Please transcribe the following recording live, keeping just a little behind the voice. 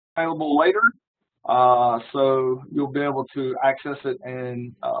available later, so you'll be able to access it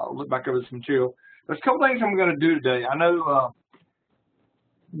and look back over this material. There's a couple things I'm going to do today. I know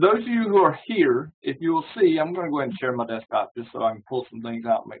those of you who are here, if you will see, I'm going to go ahead and share my desktop just so I can pull some things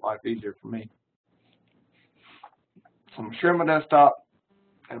out and make life easier for me. So I'm going to share my desktop.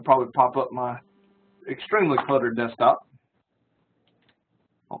 It'll probably pop up my extremely cluttered desktop.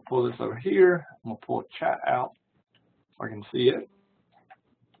 I'll pull this over here. I'm going to pull a chat out so I can see it.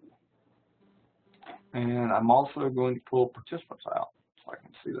 And I'm also going to pull participants out so I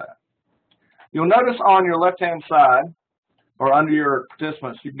can see that. You'll notice on your left-hand side, or under your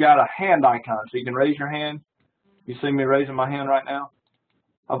participants, you've got a hand icon, so you can raise your hand. You see me raising my hand right now?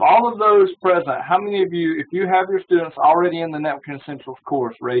 Of all of those present, how many of you, if you have your students already in the Networking Essentials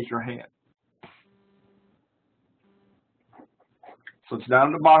course, raise your hand? So it's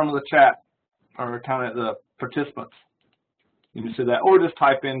down at the bottom of the chat, or kind of the participants. You can see that, or just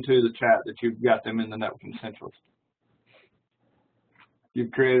type into the chat that you've got them in the Networking Essentials.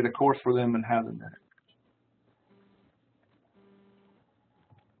 You've created a course for them and have them in it.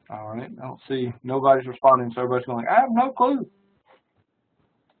 All right, I don't see, nobody's responding, so everybody's going, I have no clue.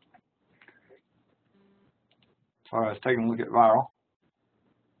 Sorry, I was taking a look at Viral,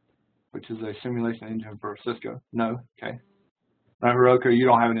 which is a simulation engine for Cisco. No, okay. Now, Heroku, you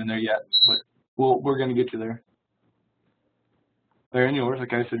don't have it in there yet, but we're going to get you there. They're in yours.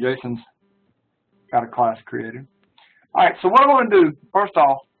 Okay, so Jason's got a class created. All right, so what I want to do, first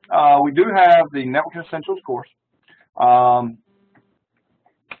off, we do have the Networking Essentials course.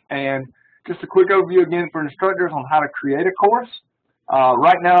 And just a quick overview again for instructors on how to create a course.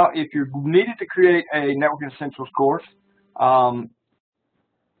 Right now, if you needed to create a Networking Essentials course, okay,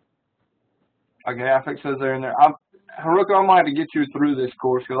 Affix says they're in there. Heroku, I might have to get you through this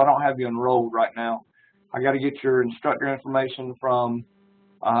course because I don't have you enrolled right now. I got to get your instructor information from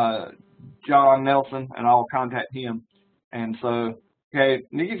John Nelson, and I'll contact him. And so, okay,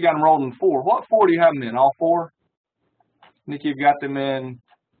 Nikki's got enrolled in 4. What 4 do you have them in? All 4? Nikki, you've got them in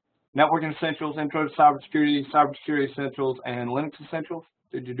Networking Essentials, Intro to Cybersecurity, Cybersecurity Essentials, and Linux Essentials.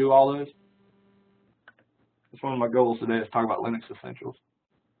 Did you do all those? That's one of my goals today is talk about Linux Essentials.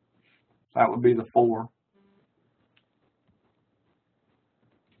 That would be the 4.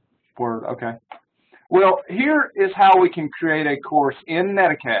 Word, okay. Well, here is how we can create a course in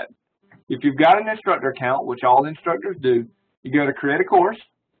Netacad. If you've got an instructor account, which all instructors do, you go to create a course.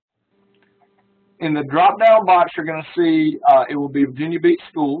 In the drop-down box, you're going to see it will be Virginia Beach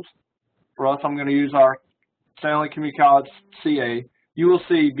Schools. For us, I'm going to use our Stanley Community College CA. You will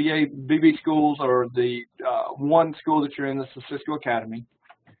see BB Schools or the one school that you're in, this is Cisco Academy.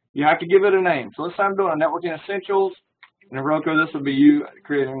 You have to give it a name. So let's say I'm doing a Networking Essentials. In Heroku, this will be you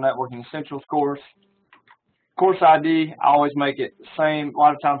creating a Networking Essentials course. Course ID, I always make it the same. A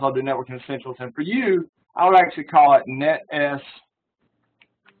lot of times I'll do Networking Essentials. And for you, I would actually call it NetS,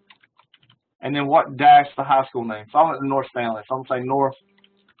 and then what dash the high school name. So I went to North Stanley. So I'm going to say North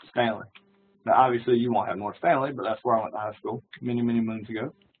Stanley. Now, obviously, you won't have North Stanley, but that's where I went to high school many, many moons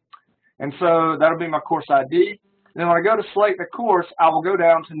ago. And so that'll be my course ID. And then when I go to select the course, I will go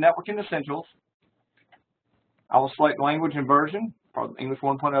down to Networking Essentials. I will select language and version, probably English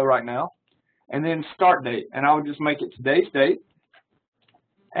 1.0 right now, and then start date. And I would just make it today's date,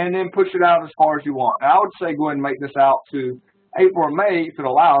 and then push it out as far as you want. Now, I would say go ahead and make this out to April or May if it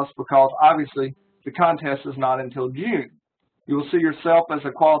allows, because obviously the contest is not until June. You will see yourself as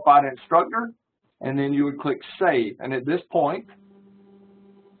a qualified instructor, and then you would click Save. And at this point,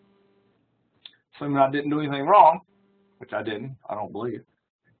 assuming I didn't do anything wrong, which I didn't, I don't believe,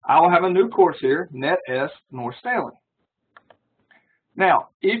 I will have a new course here, NetS North Stanley. Now,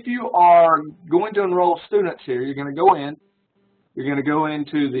 if you are going to enroll students here, you're going to go in. You're going to go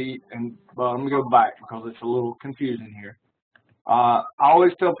into the, and well, let me go back because it's a little confusing here. I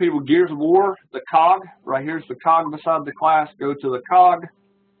always tell people Gears of War, the cog, right here's the cog beside the class. Go to the cog,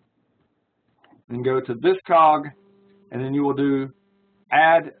 and go to this cog, and then you will do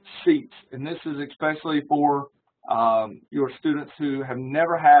add seats. And this is especially for your students who have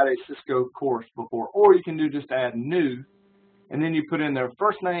never had a Cisco course before, or you can do just add new, and then you put in their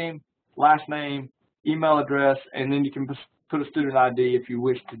first name, last name, email address, and then you can put a student ID if you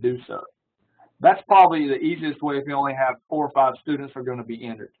wish to do so. That's probably the easiest way if you only have 4 or 5 students are going to be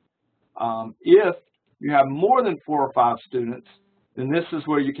entered. If you have more than 4 or 5 students, then this is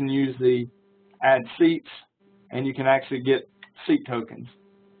where you can use the add seats, and you can actually get seat tokens.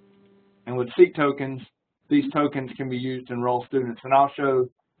 And with seat tokens, these tokens can be used to enroll students. And I'll show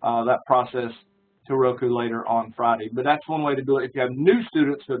that process to Heroku later on Friday. But that's one way to do it. If you have new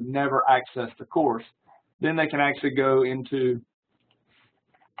students who have never accessed the course, then they can actually go into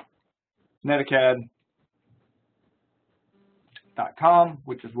netacad.com,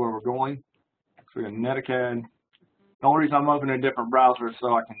 which is where we're going. So we're going to netacad. The only reason I'm opening a different browser is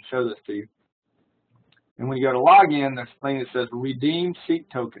so I can show this to you. And when you go to login, there's a thing that says redeem seat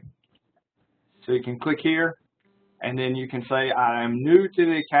token. So you can click here, and then you can say, I am new to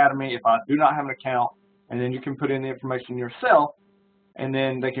the Academy if I do not have an account, and then you can put in the information yourself, and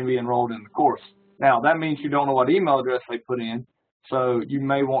then they can be enrolled in the course. Now, that means you don't know what email address they put in, so you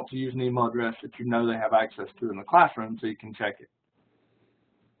may want to use an email address that you know they have access to in the classroom so you can check it.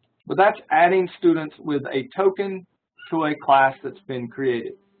 But that's adding students with a token to a class that's been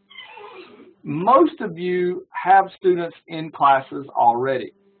created. Most of you have students in classes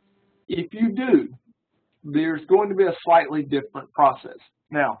already. If you do, there's going to be a slightly different process.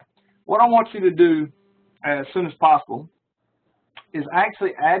 Now, what I want you to do as soon as possible is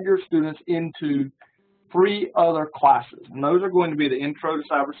actually add your students into 3 other classes. And those are going to be the Intro to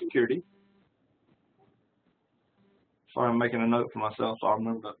Cybersecurity. Sorry, I'm making a note for myself, so I'll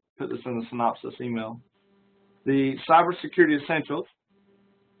remember to put this in the synopsis email. The Cybersecurity Essentials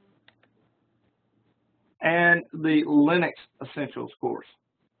and the Linux Essentials course.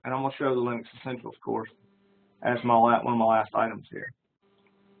 And I'm going to show the Linux Essentials course as one of my last items here.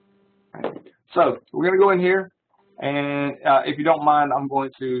 Right. So we're going to go in here, and if you don't mind, I'm going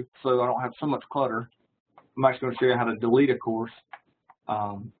to, so I don't have so much clutter, I'm actually going to show you how to delete a course.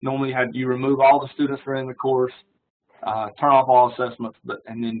 Normally you remove all the students that are in the course, turn off all assessments,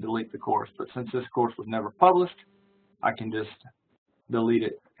 and then delete the course. But since this course was never published, I can just delete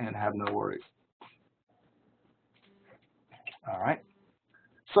it and have no worries. All right.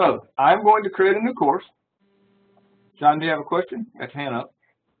 So I'm going to create a new course. John, do you have a question? Got your hand up.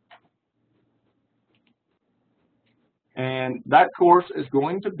 And that course is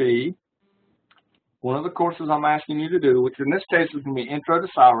going to be one of the courses I'm asking you to do, which in this case is going to be Intro to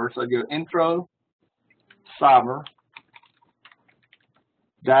Cyber. So I go Intro, Cyber,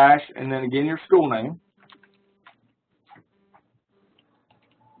 dash, and then again your school name.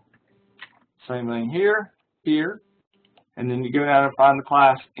 Same thing here, here. And then you go down and find the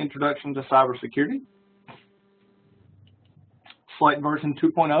class Introduction to Cybersecurity. Select version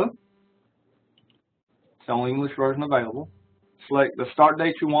 2.0. It's the only English version available. Select the start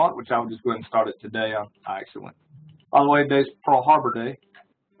date you want, which I would just go ahead and start it today. I actually went. By the way, today's Pearl Harbor Day,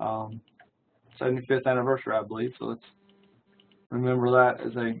 75th anniversary, I believe. So let's remember that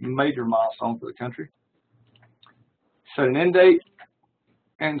as a major milestone for the country. Set an end date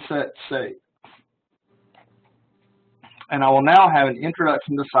and set save. And I will now have an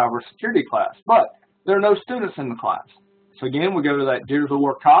Introduction to Cybersecurity class, but there are no students in the class. So again, we go to that Dears of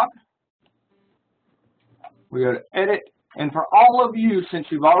Work cog. We go to Edit, and for all of you, since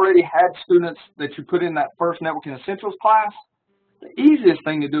you've already had students that you put in that first Networking Essentials class, the easiest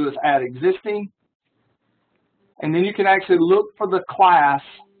thing to do is add existing, and then you can actually look for the class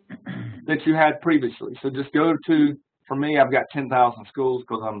that you had previously. So just go to, for me, I've got 10,000 schools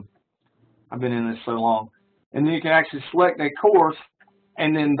because I've been in this so long. And then you can actually select a course,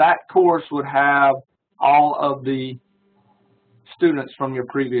 and then that course would have all of the students from your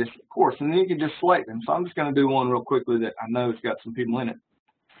previous course. And then you can just select them. So I'm just going to do one real quickly that I know has got some people in it.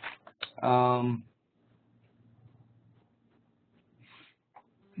 I'm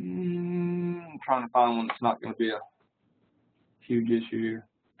trying to find one that's not going to be a huge issue here.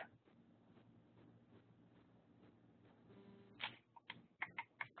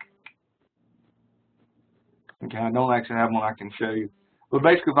 Okay, I don't actually have one I can show you. But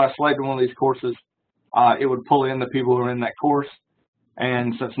basically, if I selected one of these courses, it would pull in the people who are in that course.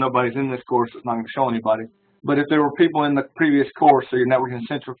 And since nobody's in this course, it's not going to show anybody. But if there were people in the previous course, so your Networking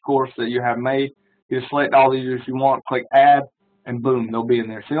Essentials course that you have made, you just select all the users you want, click Add, and boom, they'll be in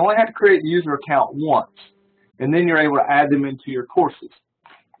there. So you only have to create a user account once, and then you're able to add them into your courses.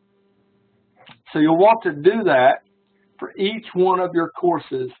 So you'll want to do that for each one of your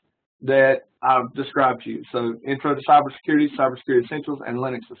courses that I've described to you. So Intro to Cybersecurity, Cybersecurity Essentials, and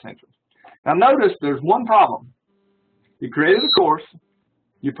Linux Essentials. Now notice there's one problem. You created a course,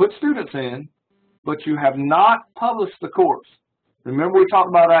 you put students in, but you have not published the course. Remember we talked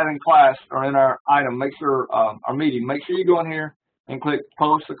about that in class or in our item, make sure, our meeting, make sure you go in here and click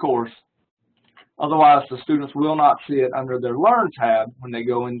Publish the Course. Otherwise the students will not see it under their Learn tab when they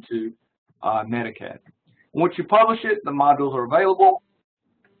go into NetAcad. Once you publish it, the modules are available,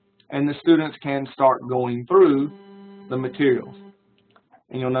 and the students can start going through the materials.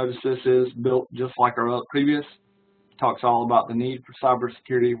 And you'll notice this is built just like our previous. It talks all about the need for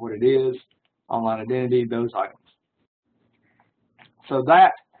cybersecurity, what it is, online identity, those items. So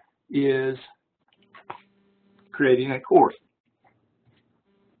that is creating a course.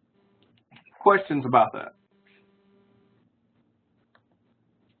 questions about that?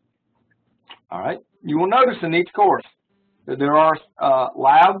 All right. You will notice in each course that there are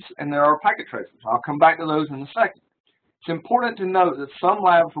labs and there are packet tracers. I'll come back to those in a second. It's important to note that some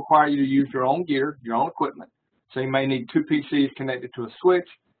labs require you to use your own gear, your own equipment. So you may need 2 PCs connected to a switch.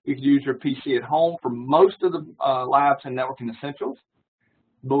 You can use your PC at home for most of the labs and networking essentials.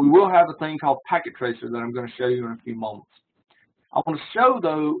 But we will have a thing called packet tracer that I'm going to show you in a few moments. I want to show,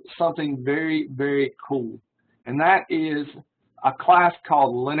 though, something very, very cool, and that is a class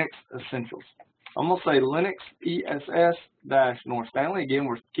called Linux Essentials. I'm going to say Linux ESS-North Stanley. Again,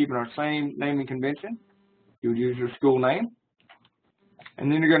 we're keeping our same naming convention. You would use your school name.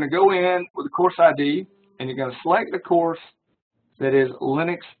 And then you're going to go in with the course ID, and you're going to select the course that is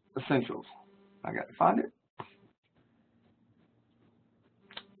Linux Essentials. I got to find it.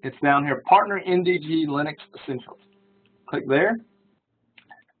 It's down here, Partner NDG Linux Essentials. Click there.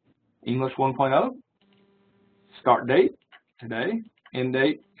 English 1.0. Start date, today. End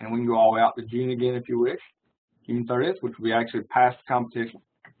date, and we can go all the way out to June again if you wish. June 30th, which will be actually past competition.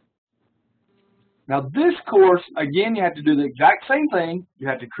 Now this course, again, you have to do the exact same thing. You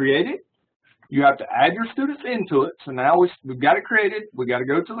have to create it. You have to add your students into it. So now we've got it created. We've got to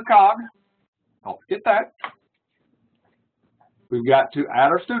go to the cog. Don't forget that. We've got to add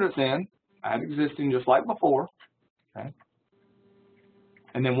our students in, add existing just like before. Okay.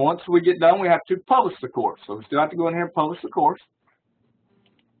 And then once we get done, we have to publish the course. So we still have to go in here and publish the course.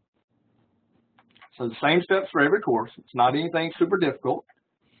 So the same steps for every course. It's not anything super difficult.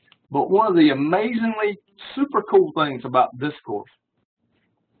 But one of the amazingly super cool things about this course,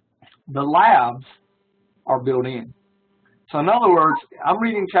 the labs are built in. So in other words, I'm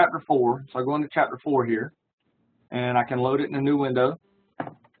reading chapter 4. So I go into chapter 4 here, and I can load it in a new window.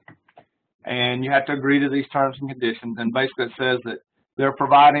 And you have to agree to these terms and conditions. And basically it says that they're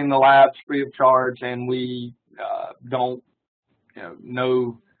providing the labs free of charge, and we don't,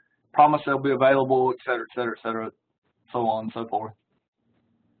 no promise they'll be available, et cetera, so on and so forth.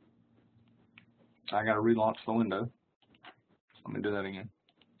 I got to relaunch the window. Let me do that again.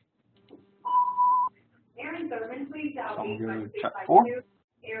 Aaron Thurman, please dial So I'm going to go to chapter 8562. 4.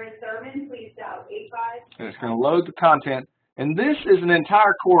 Aaron Thurman, please dial 85. And it's going to load the content. And this is an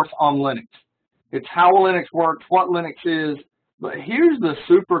entire course on Linux. It's how Linux works, what Linux is. But here's the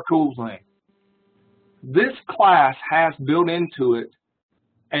super cool thing. This class has built into it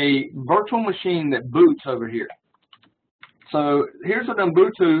a virtual machine that boots over here. So here's an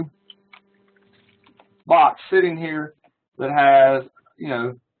Ubuntu box sitting here that has,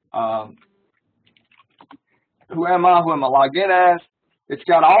 who am I logged in as? It's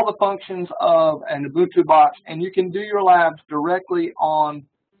got all the functions of an Ubuntu box, and you can do your labs directly on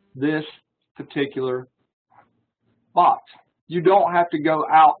this particular box. You don't have to go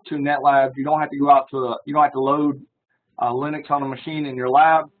out to NetLab. You don't have to go out to you don't have to load Linux on a machine in your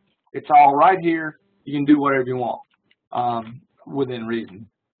lab. It's all right here. You can do whatever you want within reason.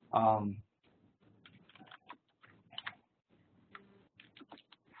 So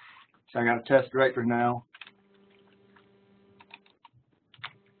I got a test directory now.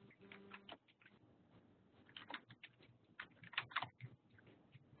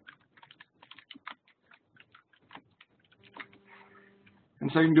 And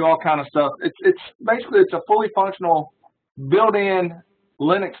so you can do all kind of stuff. It's basically a fully functional built-in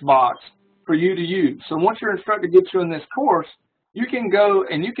Linux box for you to use. So once your instructor gets you in this course, you can go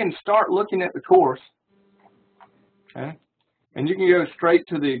and you can start looking at the course. Okay, and you can go straight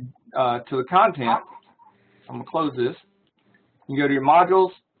to the content. I'm gonna close this. You go to your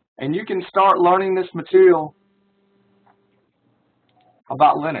modules, and you can start learning this material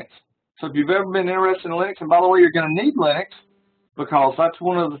about Linux. So if you've ever been interested in Linux, and by the way, you're going to need Linux, because that's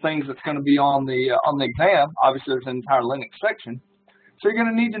one of the things that's going to be on the exam. Obviously, there's an entire Linux section. So you're going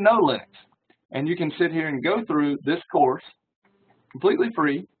to need to know Linux. And you can sit here and go through this course completely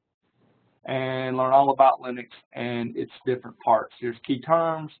free and learn all about Linux and its different parts. Here's key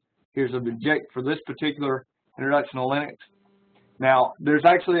terms. Here's an object for this particular introduction to Linux. Now, there's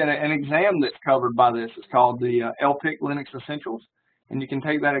actually an exam that's covered by this. It's called the LPIC Linux Essentials. And you can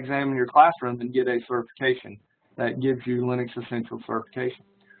take that exam in your classroom and get a certification that gives you Linux Essentials certification.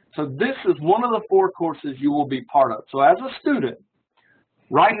 So this is one of the 4 courses you will be part of. So as a student,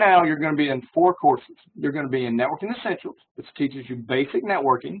 right now you're going to be in 4 courses. You're going to be in Networking Essentials, which teaches you basic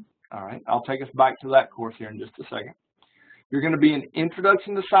networking. All right, I'll take us back to that course here in just a second. You're going to be in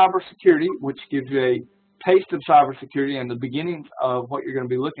Introduction to Cybersecurity, which gives you a taste of cybersecurity and the beginnings of what you're going to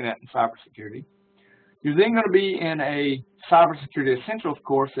be looking at in cybersecurity. You're then going to be in a Cybersecurity Essentials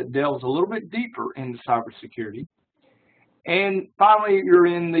course that delves a little bit deeper into cybersecurity. And finally, you're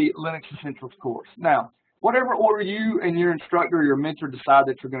in the Linux Essentials course. Now, whatever order you and your instructor or your mentor decide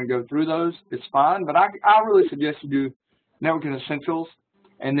that you're going to go through those, it's fine. But I really suggest you do Networking Essentials,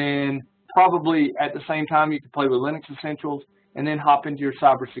 and then probably at the same time you can play with Linux Essentials, and then hop into your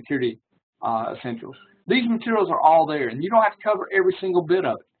Cybersecurity Essentials. These materials are all there, and you don't have to cover every single bit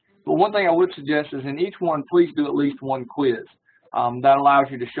of it. But one thing I would suggest is in each one, please do at least one quiz. That allows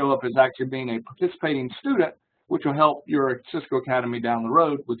you to show up as actually being a participating student, which will help your Cisco Academy down the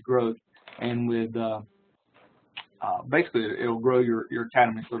road with growth and with basically it'll grow your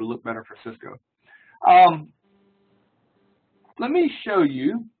academy so it'll look better for Cisco. Let me show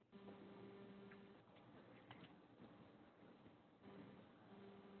you.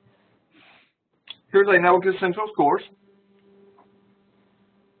 Here's a Network Essentials course.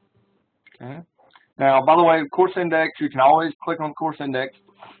 Okay. Now, by the way, course index, you can always click on course index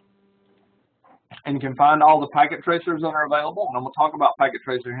and you can find all the packet tracers that are available. And I'm going to talk about packet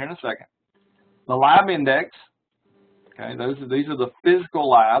tracer here in a second. The lab index, okay, these are the physical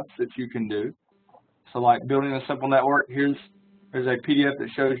labs that you can do. So like building a simple network, here's a PDF that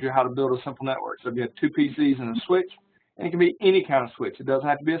shows you how to build a simple network. So if you have 2 PCs and a switch, and it can be any kind of switch. It doesn't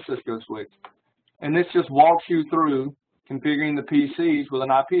have to be a Cisco switch. And this just walks you through configuring the PCs with an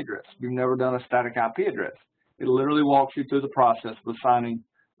IP address. If you've never done a static IP address, it literally walks you through the process of assigning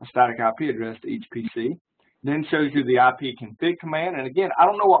a static IP address to each PC. Then shows you the IP config command. And again, I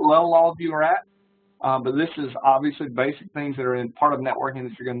don't know what level all of you are at, but this is obviously basic things that are in part of networking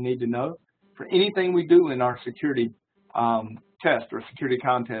that you're going to need to know for anything we do in our security test or security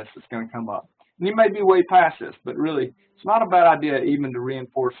contest that's going to come up. And you may be way past this, but really, it's not a bad idea even to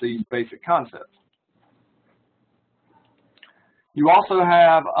reinforce these basic concepts. You also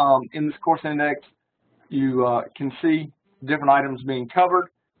have, in this course index, you can see different items being covered.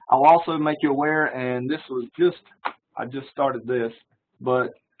 I'll also make you aware, and this was I just started this, but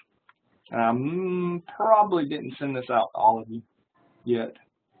probably didn't send this out to all of you yet.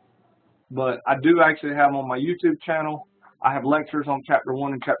 But I do actually have on my YouTube channel, I have lectures on Chapter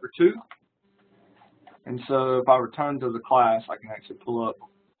 1 and Chapter 2. And so if I return to the class, I can actually pull up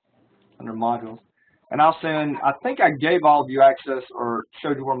under modules. And I'll send, I think I gave all of you access or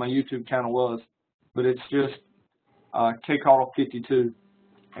showed you where my YouTube channel was, but it's just KCAUDL 52.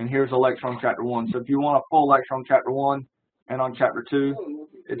 And here's a lecture on Chapter 1. So if you want a full lecture on Chapter 1 and on Chapter 2,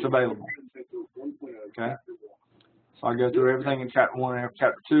 it's available. Okay? So I go through everything in Chapter 1 and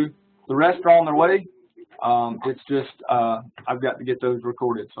Chapter 2. The rest are on their way. It's just I've got to get those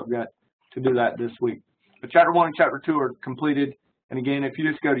recorded, so I've got to do that this week. But Chapter 1 and Chapter 2 are completed. And again, if you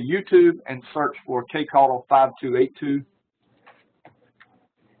just go to YouTube and search for KCAUDL 5282,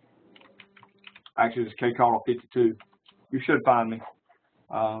 actually it's KCAUDL 52, you should find me.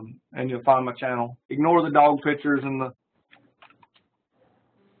 And you'll find my channel. Ignore the dog pictures and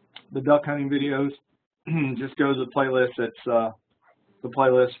the duck hunting videos. Just go to the playlist that's the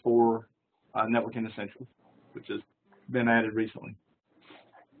playlist for Networking Essentials, which has been added recently.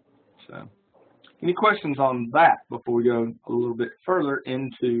 So, any questions on that before we go a little bit further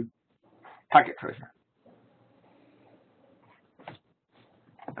into Packet Tracer?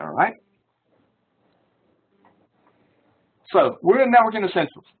 All right. So, we're in Networking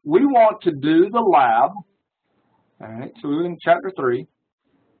Essentials. We want to do the lab. All right, so we're in Chapter 3.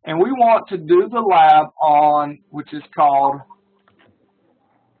 And we want to do the lab on, which is called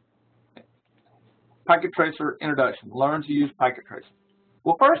Packet Tracer Introduction. Learn to use Packet Tracer.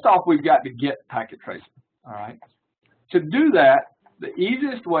 Well, first off, we've got to get Packet Tracer. All right. To do that, the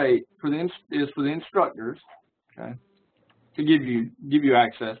easiest way for the is for the instructors, okay, to give you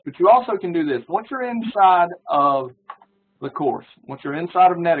access. But you also can do this. Once you're inside of the course, once you're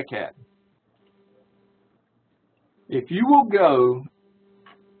inside of NetAcad, if you will go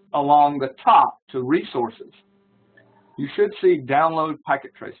along the top to Resources, you should see Download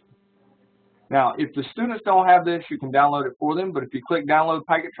Packet Tracer. Now, if the students don't have this, you can download it for them, but if you click Download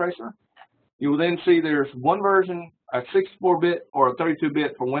Packet Tracer, you will then see there's one version, a 64-bit or a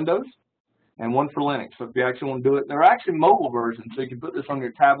 32-bit for Windows, and one for Linux. So if you actually want to do it, there are actually mobile versions, so you can put this on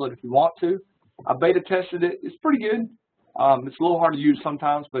your tablet if you want to. I beta tested it. It's pretty good. It's a little hard to use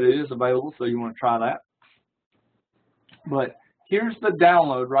sometimes, but it is available, so you want to try that. But here's the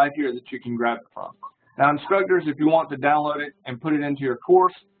download right here that you can grab it from. Now, instructors, if you want to download it and put it into your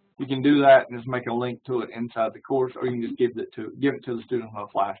course, you can do that and just make a link to it inside the course, or you can just give it to the student on a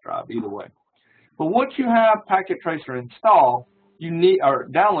flash drive, either way. But once you have Packet Tracer installed,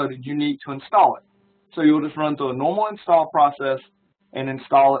 downloaded, you need to install it. So you'll just run through a normal install process and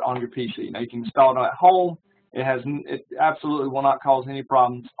install it on your PC. Now you can install it at home. It absolutely will not cause any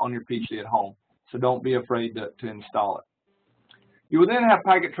problems on your PC at home. So don't be afraid to install it. You will then have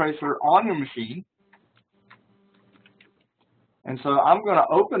Packet Tracer on your machine. And so I'm going to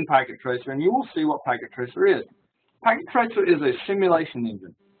open Packet Tracer, and you will see what Packet Tracer is. Packet Tracer is a simulation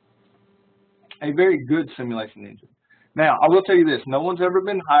engine, a very good simulation engine. Now, I will tell you this, no one's ever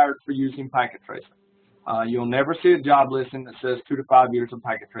been hired for using Packet Tracer. You'll never see a job listing that says 2 to 5 years of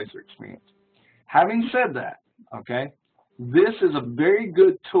Packet Tracer experience. Having said that, okay, this is a very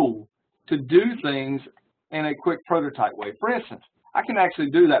good tool to do things in a quick prototype way. For instance, I can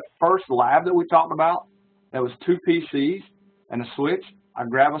actually do that first lab that we talked about. That was 2 PCs and a switch. I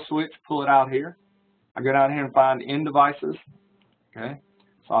grab a switch, pull it out here. I go down here and find end devices. Okay,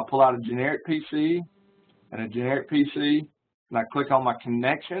 so I pull out a generic PC and a generic PC, and I click on my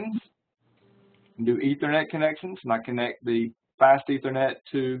connections and do Ethernet connections, and I connect the fast Ethernet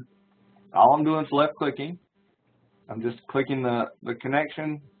to. All I'm doing is left clicking. I'm just clicking the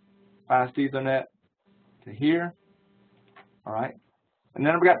connection, fast Ethernet to here. All right. And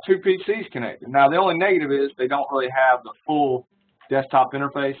then I've got 2 PCs connected. Now the only negative is they don't really have the full desktop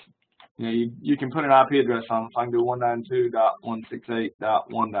interface. You know, you can put an IP address on them, so I can do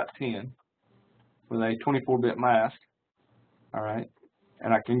 192.168.1.10 with a 24-bit mask. All right.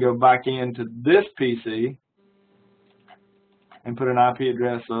 And I can go back into this PC and put an IP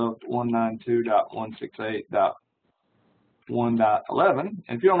address of 192.168.1.11. And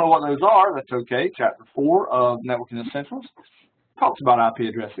if you don't know what those are, that's okay. Chapter 4 of Networking Essentials talks about IP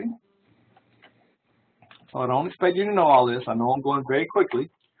addressing. So I don't expect you to know all this. I know I'm going very quickly.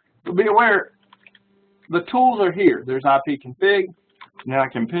 But be aware, the tools are here. There's IP config. Now I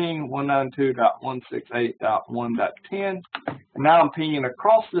can ping 192.168.1.10. And now I'm pinging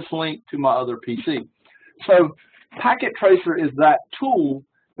across this link to my other PC. So Packet Tracer is that tool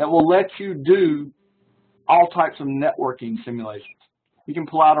that will let you do all types of networking simulations. You can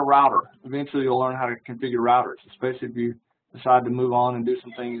pull out a router. Eventually you'll learn how to configure routers, especially if you decide to move on and do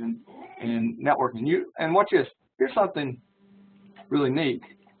some things in networking. And watch this. Here's something really neat.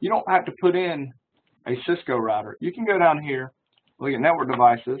 You don't have to put in a Cisco router. You can go down here, look at network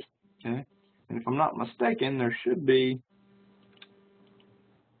devices, okay? And if I'm not mistaken, there should be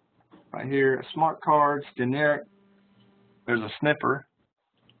right here smart cards, generic. There's a sniffer.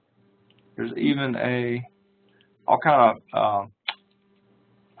 There's even all kind of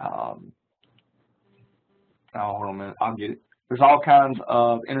oh, hold on a minute, I'll get it. There's all kinds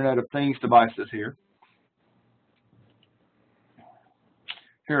of Internet of Things devices here.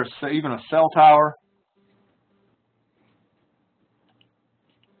 Here's even a cell tower.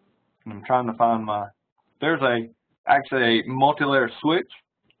 And I'm trying to find there's actually a multi-layer switch.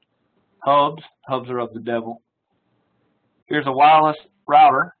 Hubs are of the devil. Here's a wireless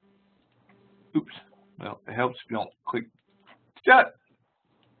router. Oops. Well, it helps if you don't click shut.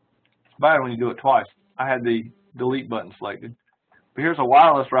 It's bad when you do it twice. I had the delete button selected. But here's a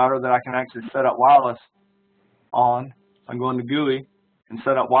wireless router that I can actually set up wireless on. I'm going to GUI and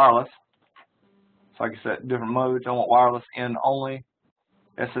set up wireless. So I can set different modes. I want wireless in only,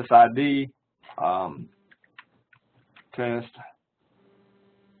 SSID, test.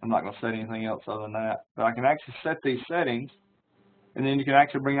 I'm not going to set anything else other than that. But I can actually set these settings, and then you can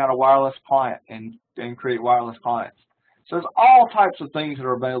actually bring out a wireless client and create wireless clients. So there's all types of things that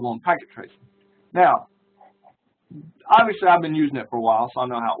are available in Packet Tracer. Now, obviously I've been using it for a while, so I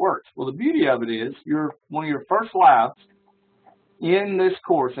know how it works. Well, the beauty of it is, one of your first labs in this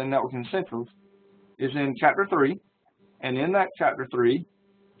course in Networking Essentials is in Chapter 3, and in that Chapter 3,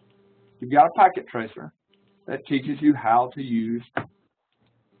 you've got a Packet Tracer that teaches you how to use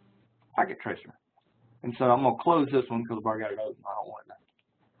Packet Tracer. And so I'm going to close this one because I've already got it open. I don't want it.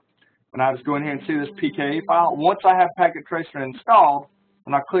 And I just go in here and see this PKA file. Once I have Packet Tracer installed,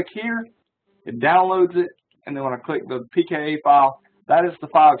 when I click here, it downloads it, and then when I click the PKA file, that is the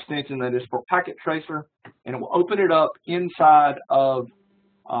file extension that is for Packet Tracer, and it will open it up inside of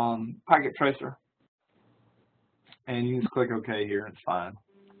Packet Tracer. And you just click OK here, and it's fine.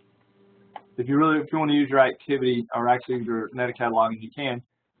 If you want to use your activity or actually use your Netacatalyzing, you can.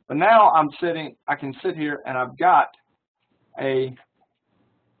 But now I can sit here and I've got a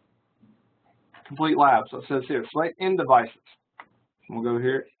complete lab. So it says here, select end devices. We'll go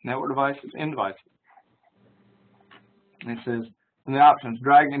here, network devices, end devices. And it says, in the options,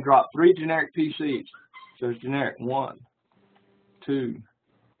 drag and drop 3 generic PCs. So it's generic, 1, 2,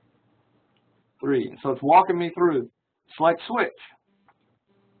 3. And so it's walking me through. Select switch.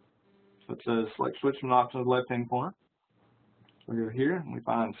 So it says select switch from the option of the left-hand corner. We go here and we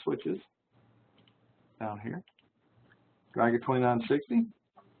find switches down here. Drag it 2960.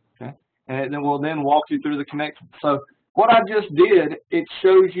 Okay. And then we'll walk you through the connection. So what I just did, it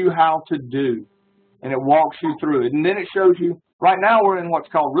shows you how to do. And it walks you through it. And then it shows you, Right now we're in what's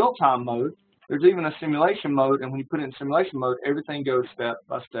called real-time mode. There's even a simulation mode, and when you put it in simulation mode, everything goes step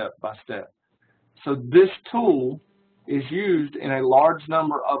by step by step. So this tool is used in a large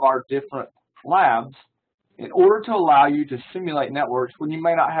number of our different labs in order to allow you to simulate networks when you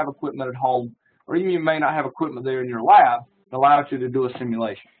may not have equipment at home, or even you may not have equipment there in your lab that allows you to do a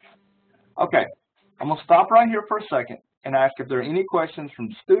simulation. Okay, I'm going to stop right here for a second and ask if there are any questions from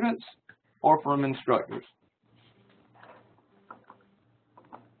students or from instructors.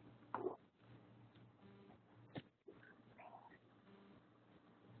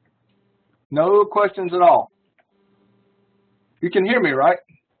 No questions at all. You can hear me, right?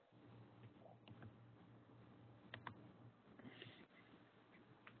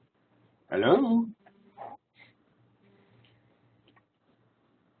 Hello?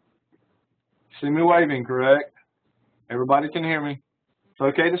 See me waving, correct? Everybody can hear me. It's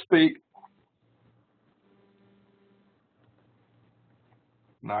okay to speak.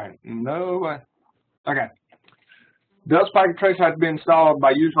 All right, no. Okay. Does Packet Tracer have to be installed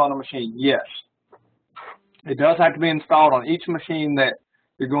by user on a machine? Yes. It does have to be installed on each machine that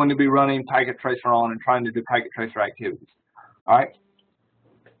you're going to be running Packet Tracer on and trying to do Packet Tracer activities. All right.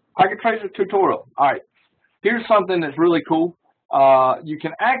 Packet Tracer tutorial. All right. Here's something that's really cool. You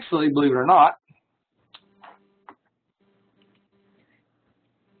can actually, believe it or not,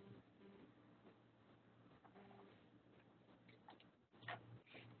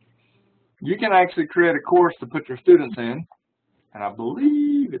 you can actually create a course to put your students in, and I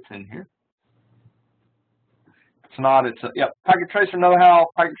believe it's in here. It's not. It's yep. Packet Tracer Know-How,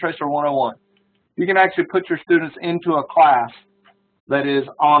 Packet Tracer 101. You can actually put your students into a class that is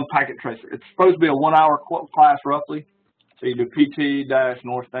on Packet Tracer. It's supposed to be a 1-hour class roughly. So you do PT -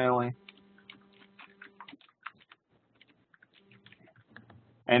 North Stanley,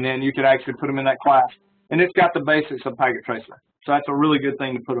 and then you could actually put them in that class, and it's got the basics of Packet Tracer. So that's a really good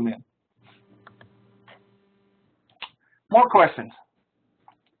thing to put them in. More questions?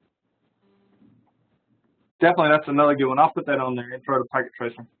 Definitely, that's another good one. I'll put that on there, intro to Packet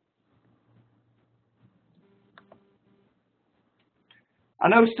Tracer. I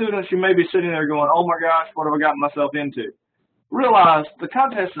know students, you may be sitting there going, oh my gosh, what have I gotten myself into? Realize the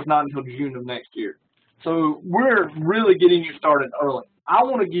contest is not until June of next year. So we're really getting you started early. I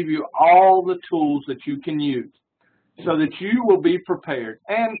want to give you all the tools that you can use so that you will be prepared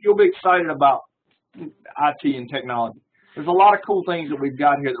and you'll be excited about IT and technology. There's a lot of cool things that we've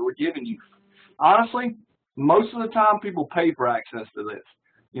got here that we're giving you. Honestly, most of the time people pay for access to this.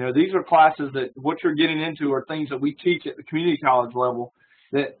 You know, these are classes that what you're getting into are things that we teach at the community college level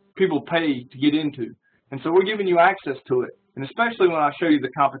that people pay to get into. And so we're giving you access to it. And especially when I show you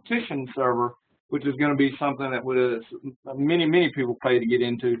the competition server, which is going to be something that many people pay to get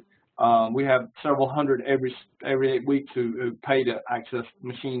into. We have several hundred every 8 weeks who pay to access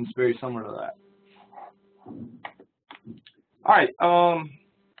machines very similar to that. All right.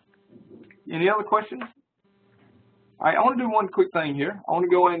 Any other questions? All right, I want to do one quick thing here. I want to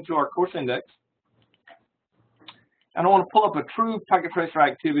go into our course index, and I want to pull up a true Packet Tracer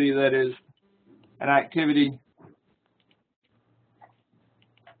activity that is an activity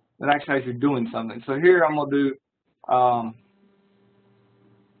that actually has you doing something. So here I'm going to do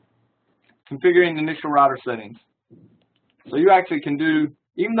configuring initial router settings. So you actually can do,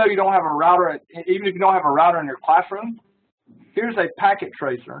 even though you don't have a router, even if you don't have a router in your classroom, here's a Packet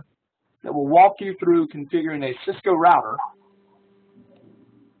Tracer that will walk you through configuring a Cisco router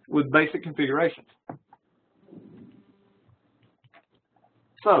with basic configurations.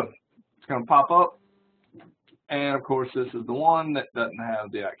 So it's going to pop up, and of course this is the one that doesn't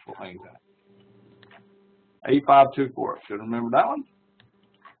have the actual things in it. A524, should remember that one.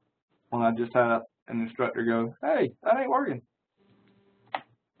 When I just had an instructor go, hey, that ain't working.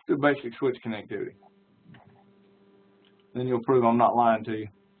 Do basic switch connectivity. Then you'll prove I'm not lying to you.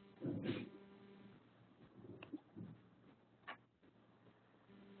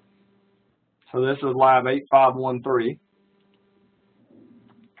 So this is lab 8513.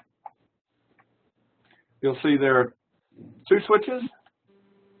 You'll see there are 2 switches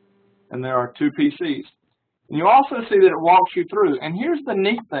and there are 2 PCs. And you also see that it walks you through. And here's the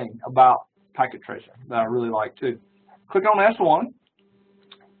neat thing about Packet Tracer that I really like too. Click on S1.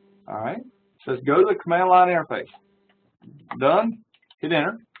 All right. It says go to the command line interface. Done. Hit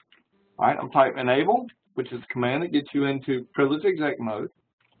enter. All right. I'm typing enable, which is a command that gets you into privileged exec mode.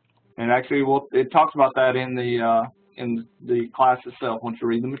 And actually, it talks about that in the class itself once you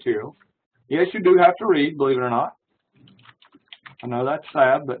read the materials. Yes, you do have to read, believe it or not. I know that's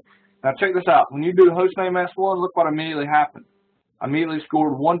sad, but now check this out. When you do hostname S1, look what immediately happened. I immediately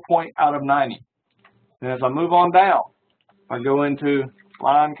scored 1 point out of 90. And as I move on down, I go into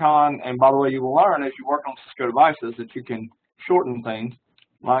LineCon, and by the way, you will learn as you work on Cisco devices that you can shorten things.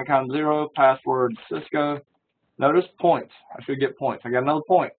 LineCon 0, password Cisco. Notice points. I should get points. I got another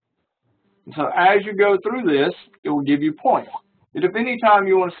point. And so as you go through this, it will give you points. And if any time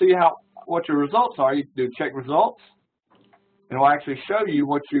you want to see what your results are, you can do check results. And it will actually show you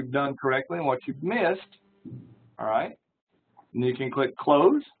what you've done correctly and what you've missed. All right. And you can click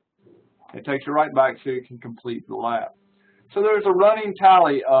close. It takes you right back so you can complete the lab. So there's a running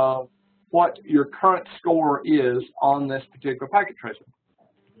tally of what your current score is on this particular packet tracer.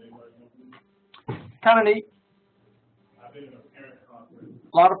 Kind of neat.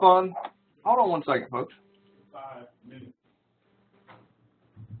 A lot of fun. Hold on one second, folks. 5 minutes.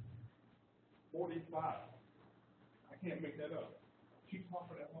 45. I can't make that up. Keep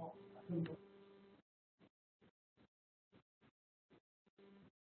talking that long.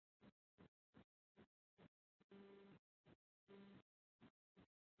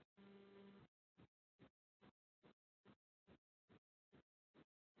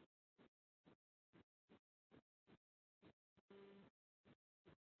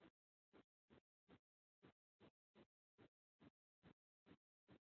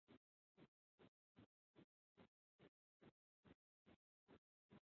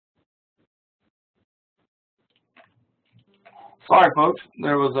 Sorry, folks.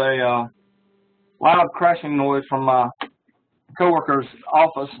 There was a loud crashing noise from my coworker's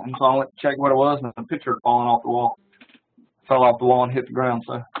office, and so I went to check what it was, and a picture had fallen off the wall. Fell off the wall and hit the ground.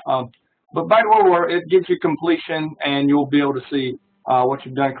 So, but back to where we were, it gives you completion, and you'll be able to see what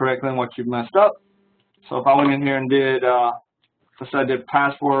you've done correctly and what you've messed up. So if I went in here and did, let's say I did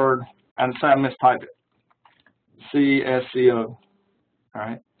password, and say I mistyped it, CSCO. All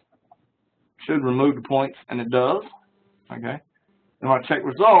right. Should remove the points, and it does. Okay. And when I check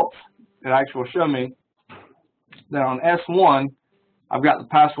results, it actually will show me that on S1, I've got the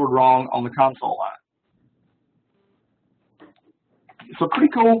password wrong on the console line. It's a pretty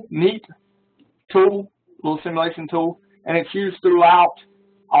cool, neat tool, little simulation tool, and it's used throughout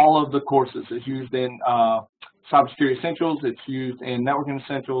all of the courses. It's used in Cybersecurity Essentials. It's used in Networking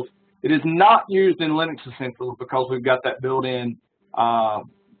Essentials. It is not used in Linux Essentials because we've got that built-in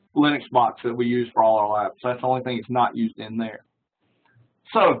Linux box that we use for all our labs. So that's the only thing it's not used in there.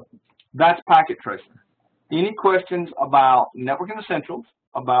 So that's Packet Tracer. Any questions about Networking Essentials,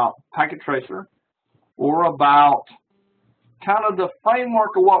 about Packet Tracer, or about kind of the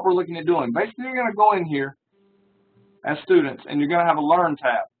framework of what we're looking at doing? Basically, you're going to go in here as students, and you're going to have a Learn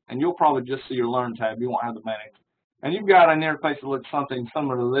tab, and you'll probably just see your Learn tab. You won't have the Manage. And you've got an interface that looks something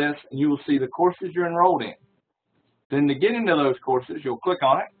similar to this, and you will see the courses you're enrolled in. Then to get into those courses, you'll click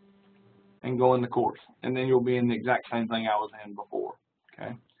on it and go in the course, and then you'll be in the exact same thing I was in before.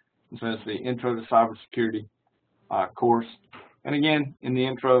 Okay, and so it's the Intro to Cybersecurity course. And again, in the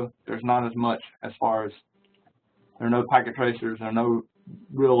intro, there's not as much as far as there are no packet tracers, there are no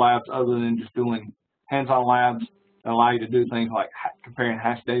real labs other than just doing hands-on labs that allow you to do things like comparing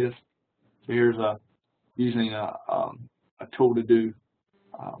hash data. So here's using a tool to do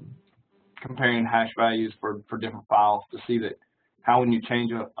comparing hash values for different files to see that how when you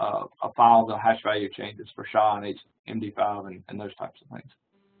change a file, the hash value changes for SHA and MD5 and those types of things.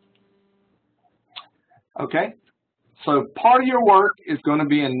 Okay, so part of your work is going to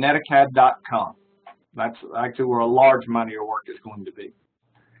be in netacad.com. That's actually where a large amount of your work is going to be.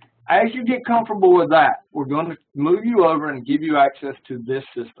 As you get comfortable with that, we're going to move you over and give you access to this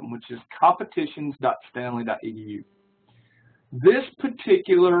system, which is competitions.stanley.edu. This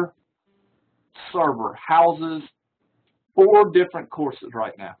particular server houses 4 different courses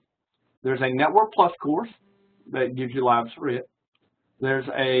right now. There's a Network Plus course that gives you labs for it. There's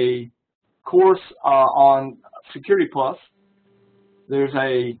a course on Security Plus. There's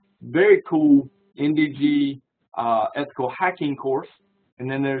a very cool NDG ethical hacking course, and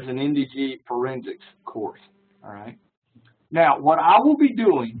then there's an NDG forensics course. All right. Now, what I will be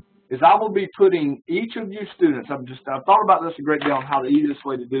doing is I will be putting each of you students. I've thought about this a great deal on how the easiest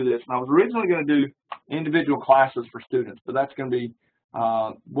way to do this. And I was originally going to do individual classes for students, but that's going to be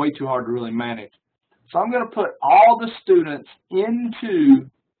way too hard to really manage. So I'm going to put all the students into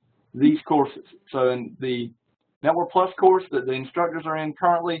these courses. So in the Network Plus course that the instructors are in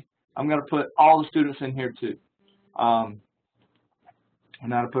currently, I'm going to put all the students in here too. And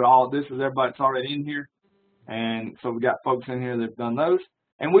now to put all of this is everybody that's already in here. And so we've got folks in here that have done those.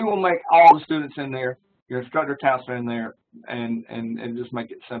 And we will make all the students in there, your instructor counselor in there, and just make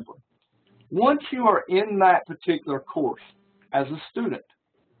it simpler. Once you are in that particular course as a student,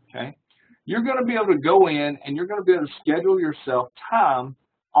 okay, you're going to be able to go in and you're going to be able to schedule yourself time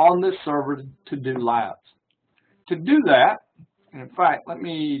on this server to do labs. to do that, and in fact, let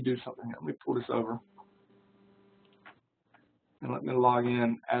me do something here. Let me pull this over and let me log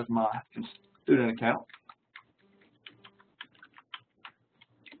in as my student account.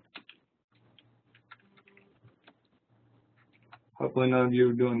 Hopefully none of you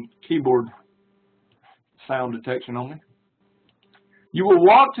are doing keyboard sound detection on me. You will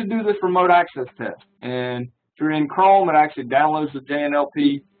want to do this remote access test, and if you're in Chrome, it actually downloads the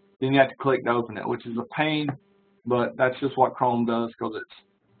JNLP, then you have to click to open it, which is a pain, but that's just what Chrome does because it's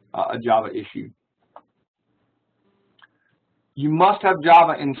a Java issue. You must have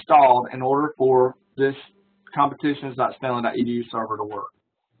Java installed in order for this competitions.stanley.edu server to work.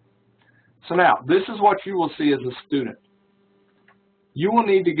 So now, this is what you will see as a student. You will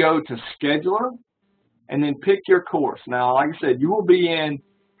need to go to Scheduler and then pick your course. Now, like I said, you will be in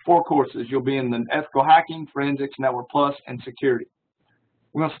 4 courses. You'll be in the Ethical Hacking, Forensics, Network Plus, and Security.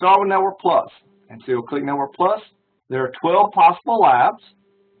 We're going to start with Network Plus. And so you'll click Network Plus. There are 12 possible labs.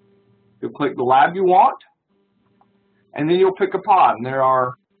 You'll click the lab you want, and then you'll pick a pod. And there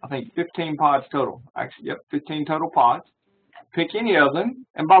are, I think, 15 pods total. Actually, yep, 15 total pods. Pick any of them.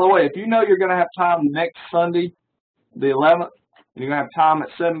 And by the way, if you know you're going to have time next Sunday, the 11th, and you're going to have time at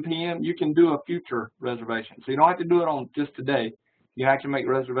 7 p.m., you can do a future reservation. So you don't have to do it on just today. You can actually make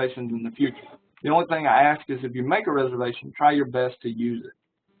reservations in the future. The only thing I ask is if you make a reservation, try your best to use it.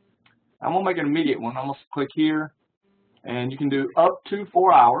 I'm going to make an immediate one. I'm going to click here, and you can do up to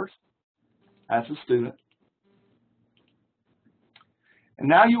 4 hours as a student. And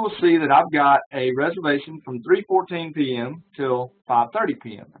now you will see that I've got a reservation from 3:14 p.m. till 5:30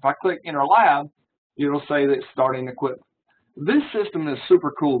 p.m. If I click Enter Lab, it'll say that it's starting equipment. This system is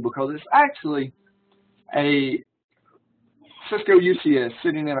super cool because it's actually a Cisco UCS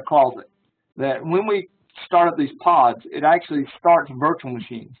sitting in a closet that when we start up these pods, it actually starts virtual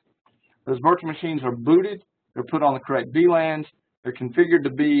machines. Those virtual machines are booted, they're put on the correct VLANs, they're configured to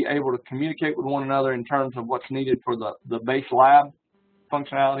be able to communicate with one another in terms of what's needed for the base lab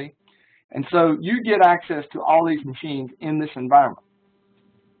functionality. And so you get access to all these machines in this environment.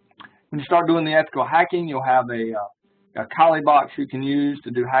 When you start doing the ethical hacking, you'll have a Kali box you can use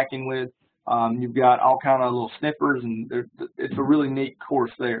to do hacking with. You've got all kind of little snippers, and it's a really neat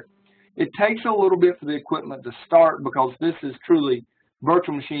course there. It takes a little bit for the equipment to start because this is truly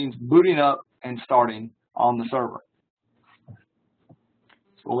virtual machines booting up and starting on the server.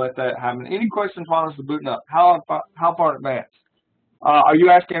 So we'll let that happen. Any questions while this is booting up? How far advanced? Are you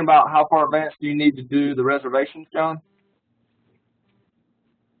asking about how far advanced do you need to do the reservations, John?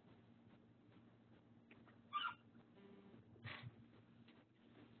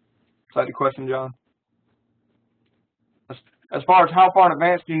 Is that the question, John? As far as how far in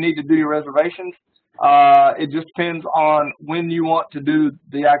advance do you need to do your reservations, it just depends on when you want to do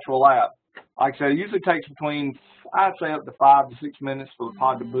the actual lab. Like I said, it usually takes between, I'd say, up to 5 to 6 minutes for the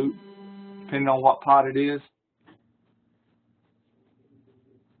pod to boot, depending on what pod it is.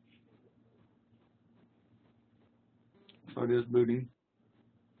 So it is booting.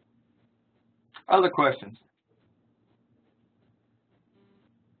 Other questions?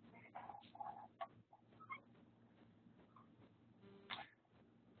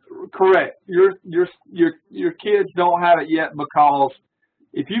 Correct. Your kids don't have it yet because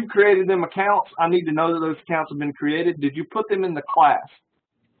if you've created them accounts, I need to know that those accounts have been created. Did you put them in the class?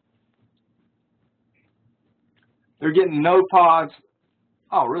 They're getting no pods.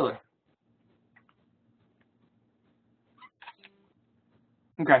 Oh, really?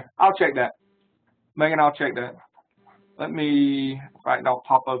 Okay, I'll check that. Megan, I'll check that. Let me, in fact, I'll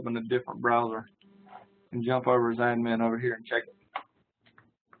pop open a different browser and jump over as admin over here and check it.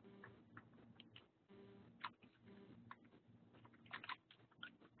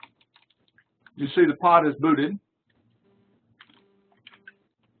 You see the pod is booted.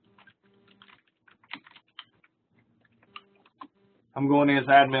 I'm going in as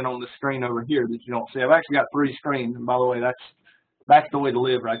admin on the screen over here that you don't see. I've actually got 3 screens, and by the way, that's the way to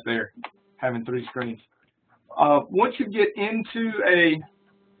live right there, having 3 screens. Once you get into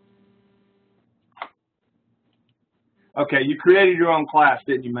okay, you created your own class,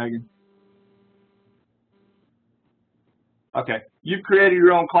 didn't you, Megan? Okay, you've created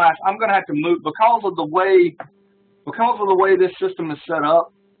your own class. I'm going to have to move because of the way this system is set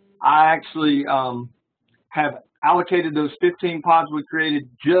up. I actually have allocated those 15 pods we created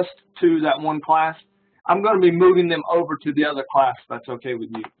just to that one class. I'm going to be moving them over to the other class. If that's okay with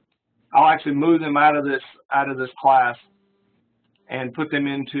you. I'll actually move them out of this class and put them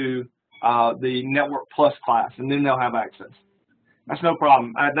into the Network Plus class, and then they'll have access. That's no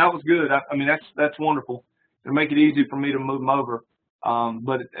problem. That was good. I mean, that's wonderful. It'll make it easy for me to move them over.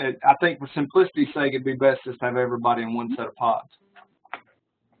 But I think for simplicity's sake, it'd be best just to have everybody in one set of pods.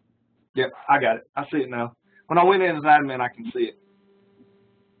 Yep, I got it. I see it now. When I went in as admin, I can see it.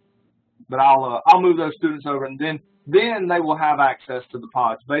 But I'll move those students over, and then they will have access to the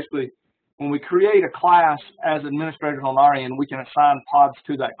pods. Basically, when we create a class as administrators on our end, we can assign pods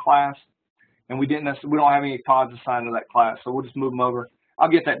to that class, and we don't have any pods assigned to that class, so we'll just move them over. I'll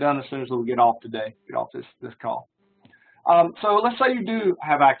get that done as soon as we get off today, get off this call. So let's say you do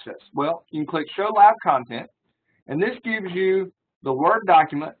have access. Well, you can click Show Lab Content, and this gives you the Word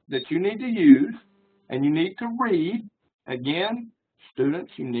document that you need to use and you need to read. Again,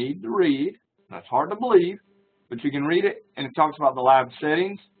 students, you need to read. That's hard to believe, but you can read it, and it talks about the lab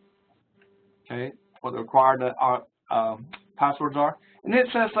settings, okay, what the required passwords are. And it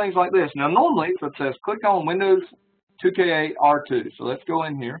says things like this. Now, normally, so it says click on Windows 2K8 R2. So let's go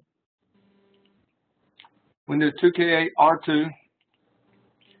in here. Windows 2K8 R2.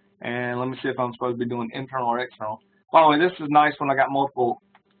 And let me see if I'm supposed to be doing internal or external. By the way, this is nice when I got multiple.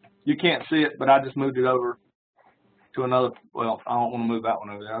 You can't see it, but I just moved it over to another. Well, I don't want to move that one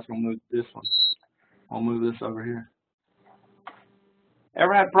over there. I was going to move this one. I'll move this over here.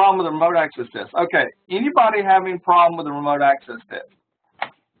 Ever had a problem with the remote access test? Okay. Anybody having a problem with the remote access test?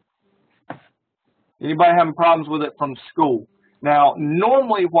 Anybody having problems with it from school? Now,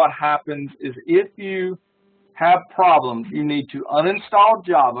 normally what happens is if you have problems, you need to uninstall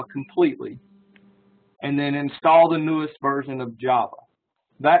Java completely and then install the newest version of Java.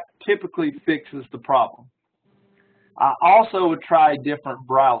 That typically fixes the problem. I also would try a different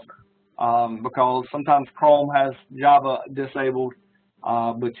browser because sometimes Chrome has Java disabled,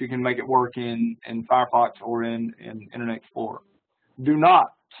 but you can make it work in Firefox or in Internet Explorer. Do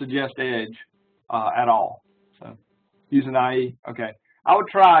not suggest Edge at all. So using IE, okay. I would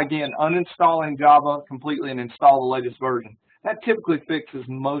try again uninstalling Java completely and install the latest version. That typically fixes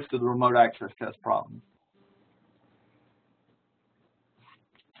most of the remote access test problems.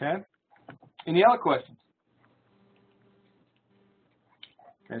 Okay. Any other questions?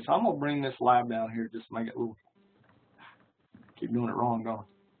 Okay, so I'm gonna bring this lab down here just to make it a little. Keep doing it wrong, don't I?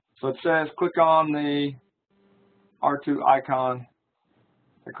 So it says click on the R2 icon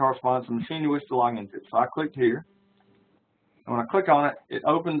that corresponds to the machine you wish to log into. So I clicked here. And when I click on it, it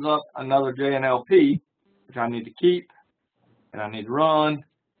opens up another JNLP, which I need to keep, and I need to run.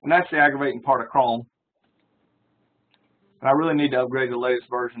 And that's the aggravating part of Chrome. And I really need to upgrade the latest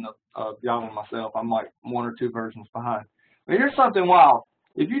version of Java myself. I'm like 1 or 2 versions behind. But here's something wild.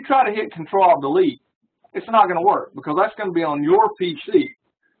 If you try to hit Control-Delete, it's not going to work because that's going to be on your PC.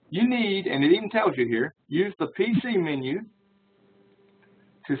 You need, and it even tells you here, use the PC menu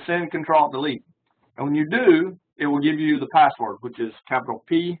to send Control-Delete. And when you do, it will give you the password, which is capital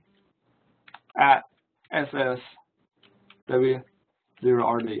P at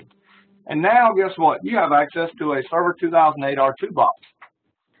SSW0RD. And now, guess what? You have access to a Server 2008 R2 box.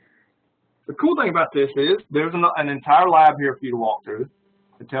 The cool thing about this is there's an entire lab here for you to walk through.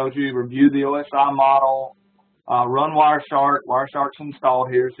 It tells you review the OSI model, run Wireshark. Wireshark's installed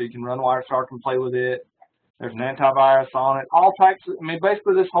here, so you can run Wireshark and play with it. There's an antivirus on it. All types of, I mean,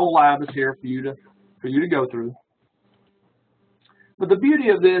 basically this whole lab is here for you to go through. But the beauty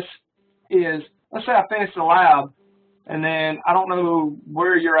of this is, let's say I finish the lab, and then I don't know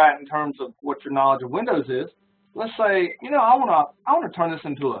where you're at in terms of what your knowledge of Windows is. Let's say, you know, I want to turn this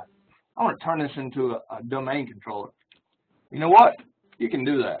into a domain controller. You know what? You can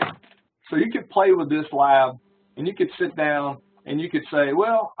do that. So you could play with this lab, and you could sit down and you could say,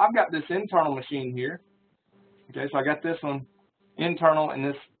 well, I've got this internal machine here. Okay, so I got this one internal and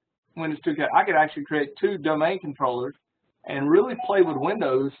this Windows 2K. I could actually create 2 domain controllers and really play with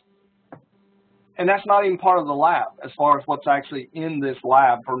Windows. And that's not even part of the lab as far as what's actually in this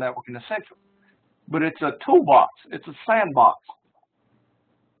lab for Networking Essentials. But it's a toolbox. It's a sandbox.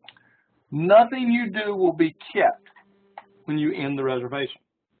 Nothing you do will be kept when you end the reservation.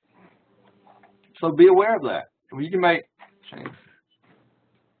 So be aware of that. You can make change.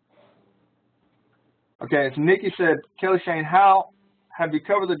 Okay, so Nikki said, Kelly Shane, how have you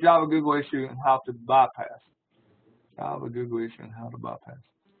covered the Java Google issue and how to bypass? Java Google issue and how to bypass.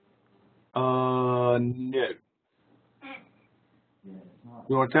 No.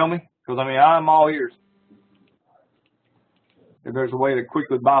 You want to tell me? Because, I mean, I'm all ears. If there's a way to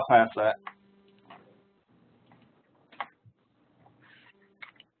quickly bypass that.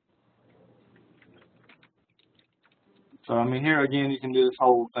 So, I mean, here again, you can do this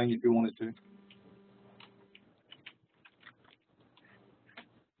whole thing if you wanted to.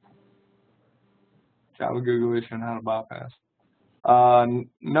 Java Google issue and how to bypass.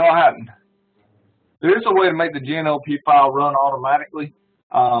 No, I haven't. There is a way to make the GNLP file run automatically,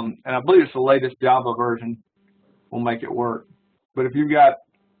 and I believe it's the latest Java version will make it work. But if you've got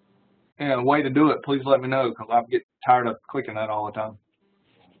a way to do it, please let me know, because I get tired of clicking that all the time.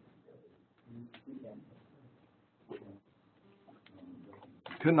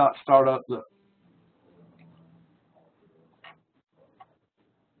 Could not start up the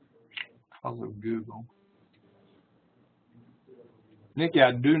Google. Nikki,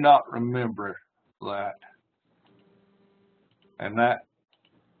 I do not remember that. And that,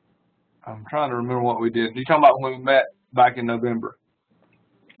 I'm trying to remember what we did. You're talking about when we met back in November.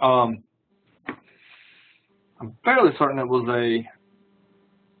 I'm fairly certain it was a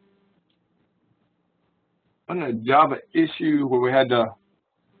Java issue where we had to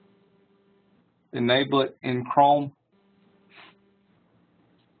enable it in Chrome.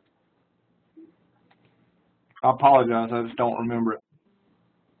 I apologize, I just don't remember it.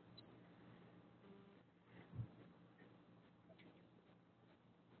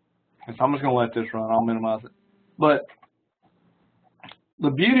 So I'm just going to let this run. I'll minimize it. But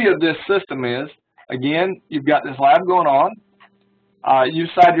the beauty of this system is, again, you've got this lab going on. You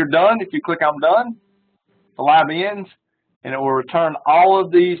decide you're done. If you click I'm done, the lab ends, and it will return all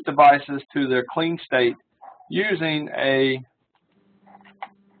of these devices to their clean state using a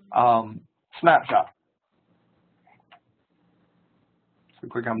snapshot. So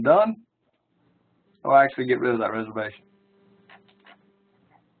click I'm done. It'll actually get rid of that reservation.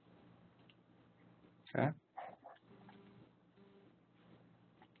 Okay.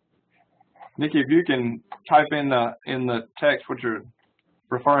 Nikki, if you can type in the text what you're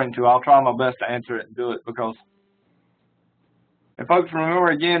referring to, I'll try my best to answer it and do it, because and folks,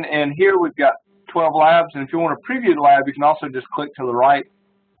 remember again, and here we've got 12 labs, and if you want to preview the lab, you can also just click to the right.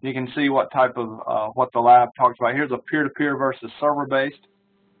 You can see what type of what the lab talks about. Here's a peer-to-peer versus server-based.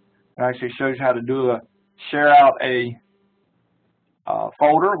 It actually shows you how to do share out a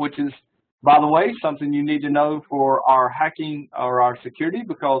folder, which is, by the way, something you need to know for our hacking or our security,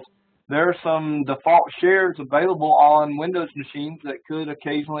 because there are some default shares available on Windows machines that could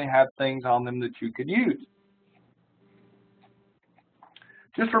occasionally have things on them that you could use.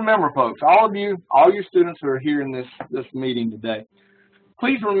 Just remember, folks, all you students who are here in this meeting today,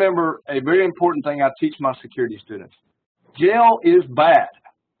 please remember a very important thing I teach my security students. Jail is bad.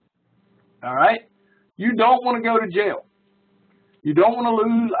 All right? You don't want to go to jail. You don't want to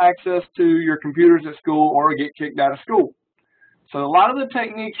lose access to your computers at school or get kicked out of school. So a lot of the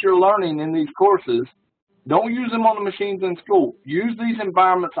techniques you're learning in these courses, don't use them on the machines in school. Use these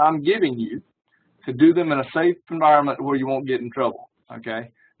environments I'm giving you to do them in a safe environment where you won't get in trouble.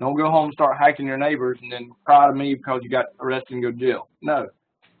 Okay? Don't go home and start hacking your neighbors and then cry to me because you got arrested and go to jail. No.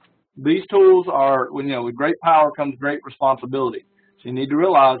 These tools are, with great power comes great responsibility. So you need to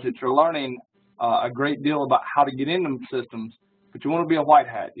realize that you're learning a great deal about how to get into systems, but you want to be a white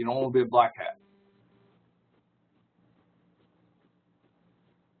hat. You don't want to be a black hat.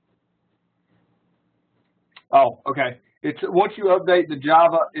 Oh, okay. It's once you update the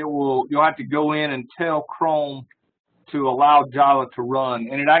Java, you'll have to go in and tell Chrome to allow Java to run,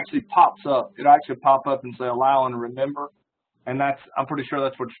 and it actually pops up. It'll actually pop up and say allow and remember, and I'm pretty sure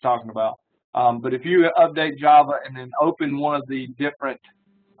that's what you're talking about. But if you update Java and then open one of the different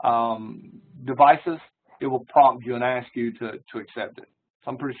devices, it will prompt you and ask you to accept it.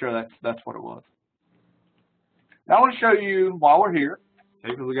 So I'm pretty sure that's what it was. Now I want to show you, while we're here,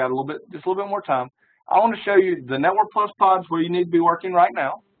 because we got just a little bit more time, I want to show you the Network Plus pods where you need to be working right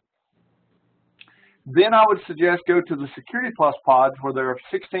now. Then I would suggest go to the Security Plus pods where there are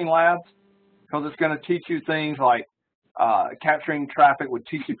 16 labs, because it's going to teach you things like capturing traffic with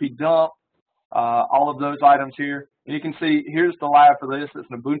TCP dump, all of those items here. And you can see here's the lab for this. It's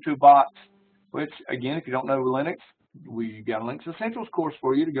an Ubuntu box, which, again, if you don't know Linux, we got a Linux Essentials course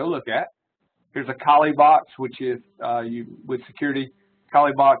for you to go look at. Here's a Kali box, which if with security,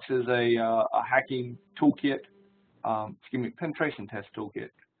 Kali box is a hacking toolkit, penetration test toolkit.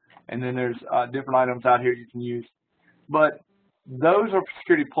 And then there's different items out here you can use. But those are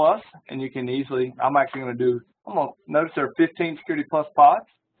Security Plus, and you can easily, I'm going to notice there are 15 Security Plus pods.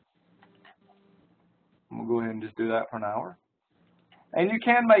 I'm going to go ahead and just do that for an hour. And you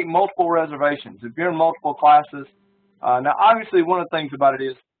can make multiple reservations. If you're in multiple classes, now obviously one of the things about it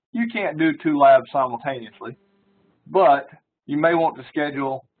is you can't do 2 labs simultaneously, but you may want to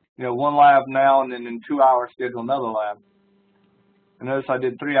schedule, one lab now and then in 2 hours schedule another lab. And notice I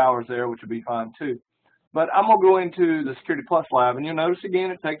did 3 hours there, which would be fine too. But I'm going to go into the Security Plus lab, and you'll notice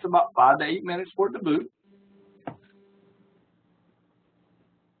again it takes about 5 to 8 minutes for it to boot.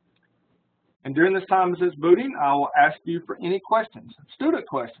 And during this time as it's booting, I will ask you for any questions, student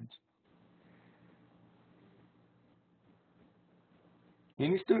questions.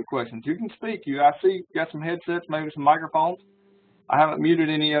 Any student questions? You can speak. I see you got some headsets, maybe some microphones. I haven't muted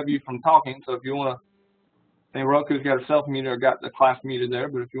any of you from talking, so if you want to, I think Roku's got a self-muted or got the class muted there,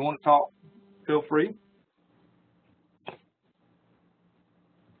 but if you want to talk, feel free.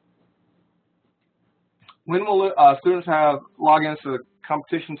 When will students have logins to the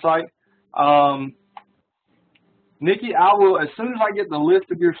competition site? Nikki, I will, as soon as I get the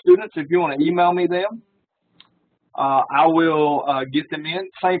list of your students, if you want to email me them, I will get them in.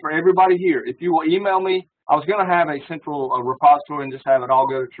 Same for everybody here. If you will email me, I was going to have a central repository and just have it all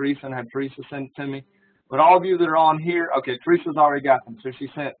go to Teresa and have Teresa send it to me. But all of you that are on here, okay, Teresa's already got them. So she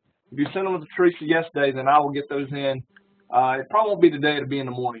sent, if you send them to Teresa yesterday, then I will get those in. It probably won't be today, it'll be in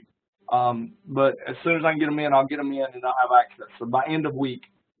the morning. But as soon as I can get them in, I'll get them in and I'll have access. So by end of week,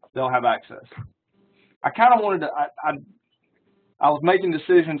 they'll have access. I kind of wanted to, I was making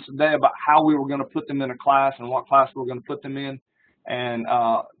decisions today about how we were going to put them in a class and what class we were going to put them in. And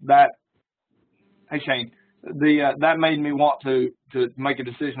hey Shane, that made me want to make a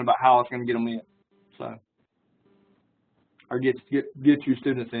decision about how I was going to get them in. So, or get you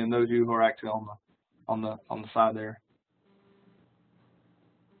students in, those of you who are actually on the side there.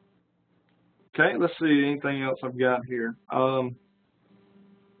 Okay, let's see anything else I've got here.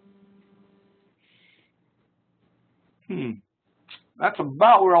 That's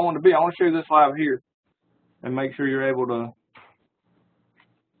about where I want to be. I want to show you this lab here and make sure you're able to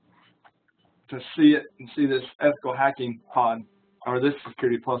see it and see this ethical hacking pod or this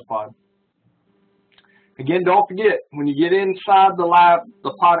Security Plus pod. Again, don't forget, when you get inside the lab,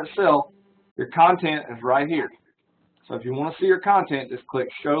 the pod itself, your content is right here. So if you want to see your content, just click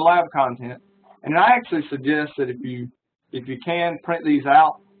Show Lab Content. And I actually suggest that if you can, print these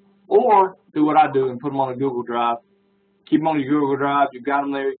out or do what I do and put them on a Google Drive. Keep them on your Google Drive. You've got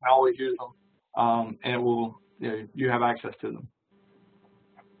them there. You can always use them, and it will, you have access to them.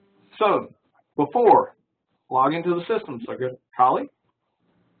 So before, log into the system. So go to Kali.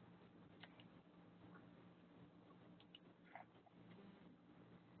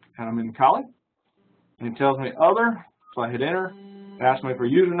 And I'm in Kali. And it tells me other. So I hit enter. It asks me for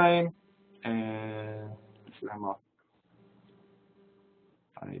username. And let's see,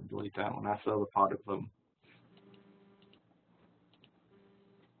 I need to delete that one. That's the other pod of them.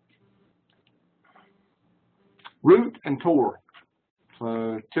 Root and Tor.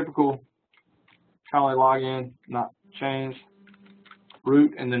 So typical Kali login, not changed.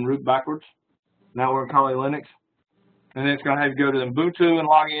 Root and then root backwards. Now we're in Kali Linux. And then it's going to have you go to Ubuntu and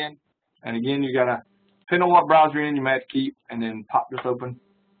log in. And again, you got to, depending on what browser you're in, you may have to keep and then pop this open.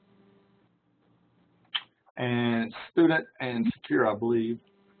 And student and secure, I believe.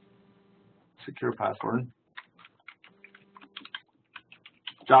 Secure password.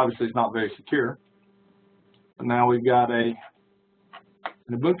 Which obviously is not very secure. But now we've got an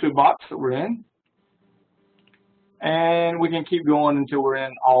Ubuntu box that we're in. And we can keep going until we're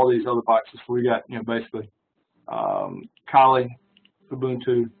in all these other boxes. So we got, basically Kali,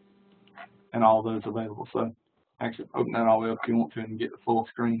 Ubuntu, and all those available. So actually open that all the way up if you want to and get the full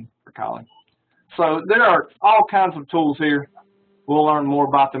screen for Kali. So there are all kinds of tools here. We'll learn more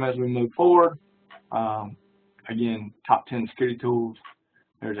about them as we move forward. Again, top 10 security tools.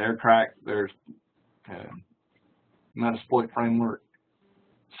 There's AirCrack. There's Metasploit framework.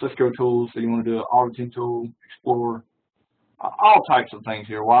 Cisco tools. So you want to do an auditing tool, Explorer. All types of things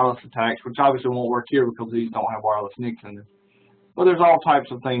here. Wireless attacks, which obviously won't work here because these don't have wireless NICs in them. But there's all types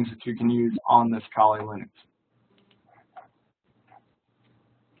of things that you can use on this Kali Linux.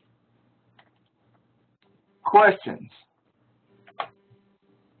 Questions?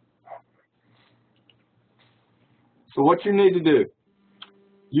 So what you need to do,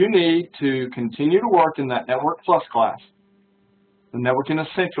 you need to continue to work in that Network Plus class. The Networking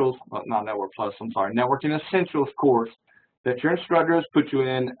Essentials, well, not Network Plus, I'm sorry, Networking Essentials course that your instructor has put you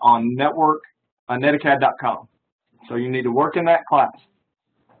in on netacad.com. So you need to work in that class.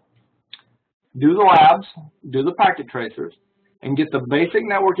 Do the labs, do the packet tracers, and get the basic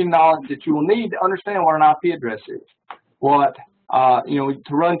networking knowledge that you will need to understand what an IP address is. What, to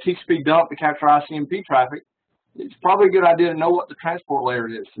run TCP dump to capture ICMP traffic, it's probably a good idea to know what the transport layer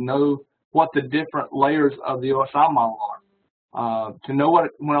is, to know what the different layers of the OSI model are. To know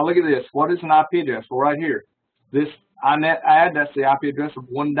what, when I look at this, what is an IP address? Well, right here, this iNet add, that's the IP address of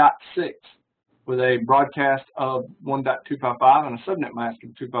 1.6 with a broadcast of 1.255 and a subnet mask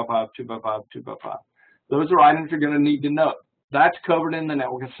of 255.255.255. Those are items you're going to need to know. That's covered in the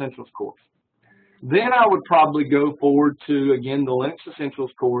Network Essentials course. Then I would probably go forward to, again, the Linux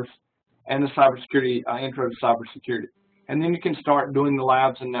Essentials course and the cybersecurity, intro to cybersecurity. And then you can start doing the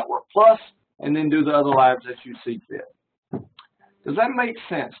labs in Network Plus and then do the other labs as you see fit. Does that make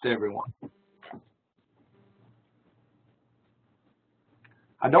sense to everyone?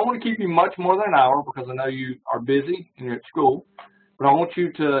 I don't want to keep you much more than an hour because I know you are busy and you're at school, but I want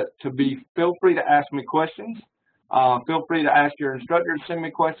you to feel free to ask me questions. Feel free to ask your instructor to send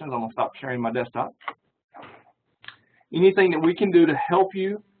me questions. I'm going to stop sharing my desktop. Anything that we can do to help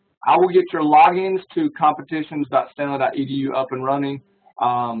you, I will get your logins to competitions.stanley.edu up and running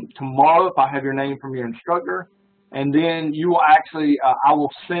tomorrow if I have your name from your instructor. And then you will actually, I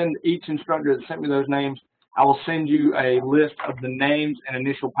will send each instructor that sent me those names, I will send you a list of the names and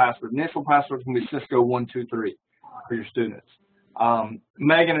initial passwords. Initial passwords can be Cisco 123 for your students.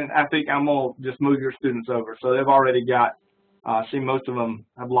 Megan, and I think I'm going to just move your students over. So they've already got, I see most of them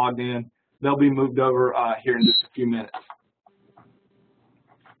have logged in. They'll be moved over here in just a few minutes.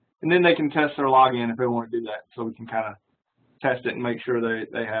 And then they can test their login if they want to do that, so we can kind of test it and make sure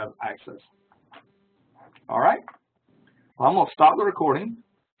they have access. All right. Well, I'm going to stop the recording.